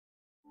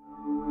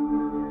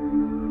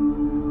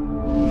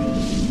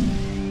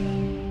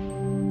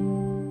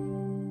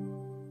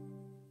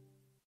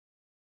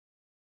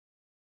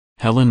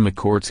Helen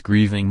McCourt's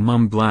grieving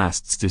mum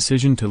blasts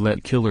decision to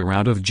let killer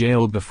out of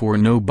jail before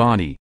no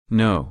body,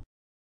 no.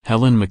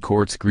 Helen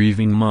McCourt's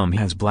grieving mum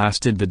has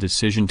blasted the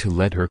decision to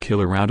let her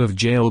killer out of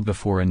jail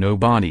before a no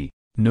body,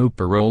 no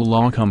parole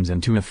law comes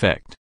into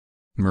effect.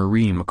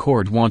 Marie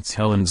McCourt wants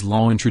Helen's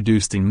law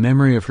introduced in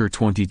memory of her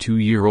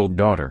 22-year-old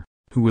daughter,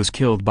 who was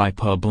killed by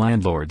pub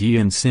landlord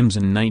Ian Sims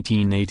in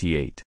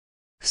 1988.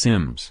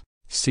 Sims,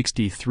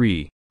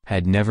 63,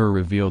 had never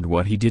revealed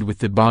what he did with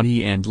the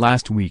body, and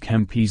last week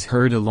MPs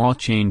heard a law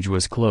change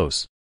was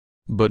close.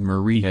 But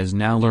Marie has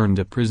now learned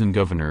a prison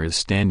governor is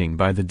standing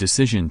by the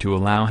decision to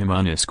allow him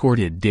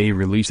unescorted day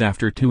release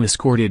after 2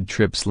 escorted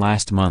trips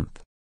last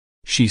month.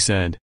 She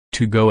said,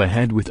 "To go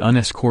ahead with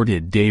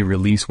unescorted day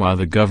release while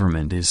the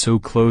government is so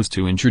close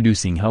to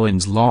introducing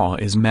Helen's law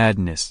is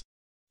madness.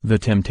 The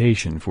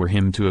temptation for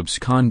him to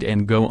abscond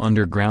and go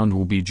underground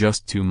will be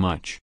just too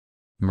much."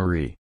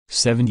 Marie,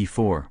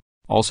 74,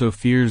 also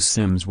fears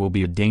Sims will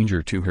be a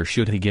danger to her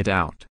should he get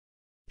out.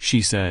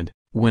 She said,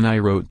 "When I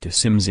wrote to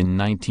Sims in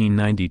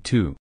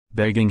 1992,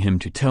 begging him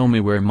to tell me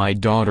where my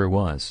daughter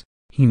was,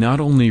 he not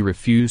only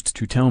refused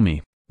to tell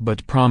me,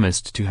 but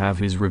promised to have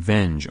his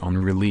revenge on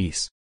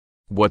release.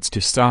 What's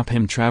to stop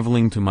him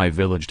traveling to my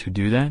village to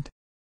do that?"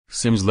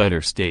 Sims'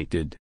 letter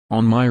stated,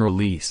 "On my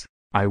release,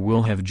 I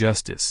will have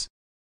justice."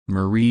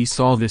 Marie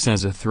saw this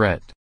as a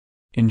threat.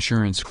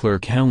 Insurance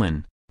clerk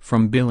Helen,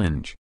 from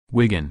Billinge,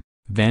 Wigan,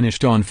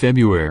 vanished on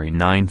February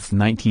 9,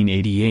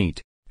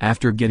 1988,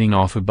 after getting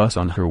off a bus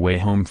on her way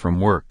home from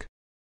work.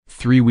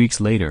 3 weeks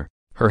later,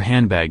 her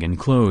handbag and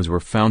clothes were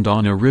found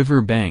on a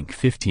river bank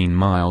 15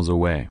 miles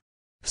away.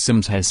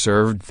 Sims has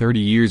served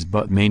 30 years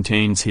but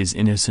maintains his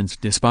innocence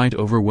despite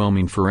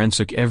overwhelming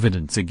forensic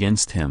evidence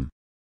against him.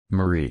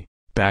 Marie,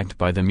 backed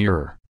by the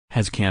Mirror,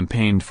 has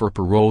campaigned for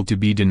parole to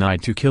be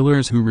denied to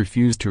killers who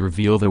refuse to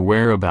reveal the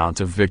whereabouts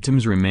of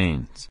victims'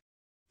 remains.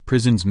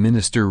 Prisons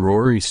Minister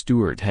Rory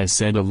Stewart has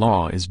said a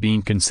law is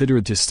being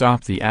considered to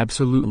stop the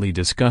absolutely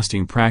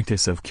disgusting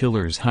practice of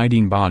killers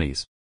hiding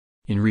bodies.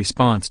 In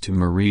response to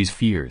Marie's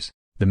fears,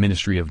 the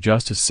Ministry of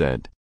Justice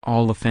said,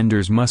 all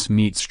offenders must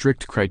meet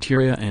strict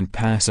criteria and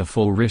pass a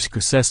full risk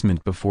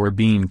assessment before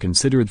being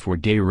considered for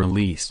day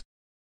release.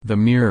 The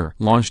Mirror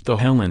launched the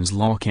Helen's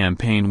Law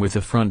campaign with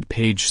a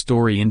front-page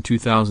story in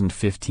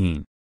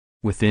 2015.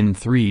 Within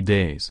 3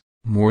 days,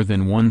 more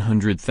than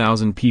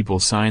 100,000 people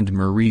signed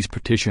Marie's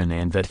petition,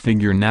 and that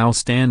figure now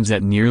stands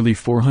at nearly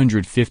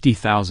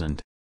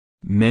 450,000.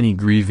 Many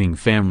grieving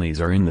families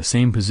are in the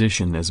same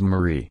position as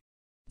Marie.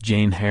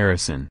 Jane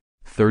Harrison,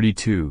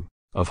 32,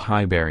 of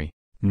Highbury,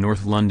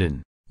 North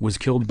London, was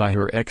killed by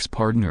her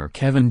ex-partner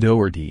Kevin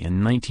Doherty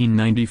in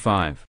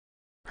 1995.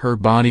 Her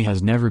body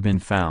has never been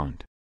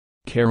found.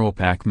 Carol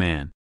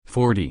Packman,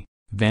 40,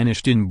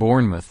 vanished in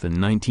Bournemouth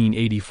in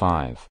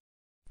 1985.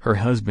 Her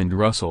husband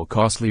Russell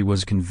Costley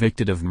was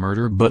convicted of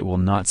murder but will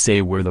not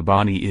say where the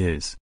body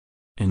is.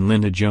 And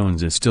Linda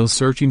Jones is still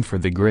searching for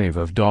the grave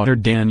of daughter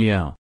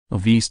Danielle,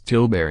 of East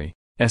Tilbury,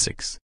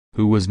 Essex,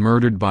 who was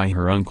murdered by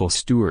her uncle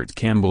Stuart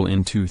Campbell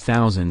in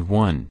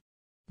 2001.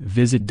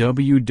 Visit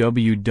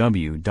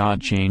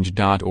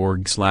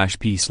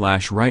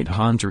www.change.org/p/right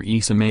Hunter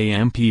Isam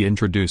AMP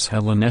introduce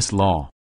Helen's Law.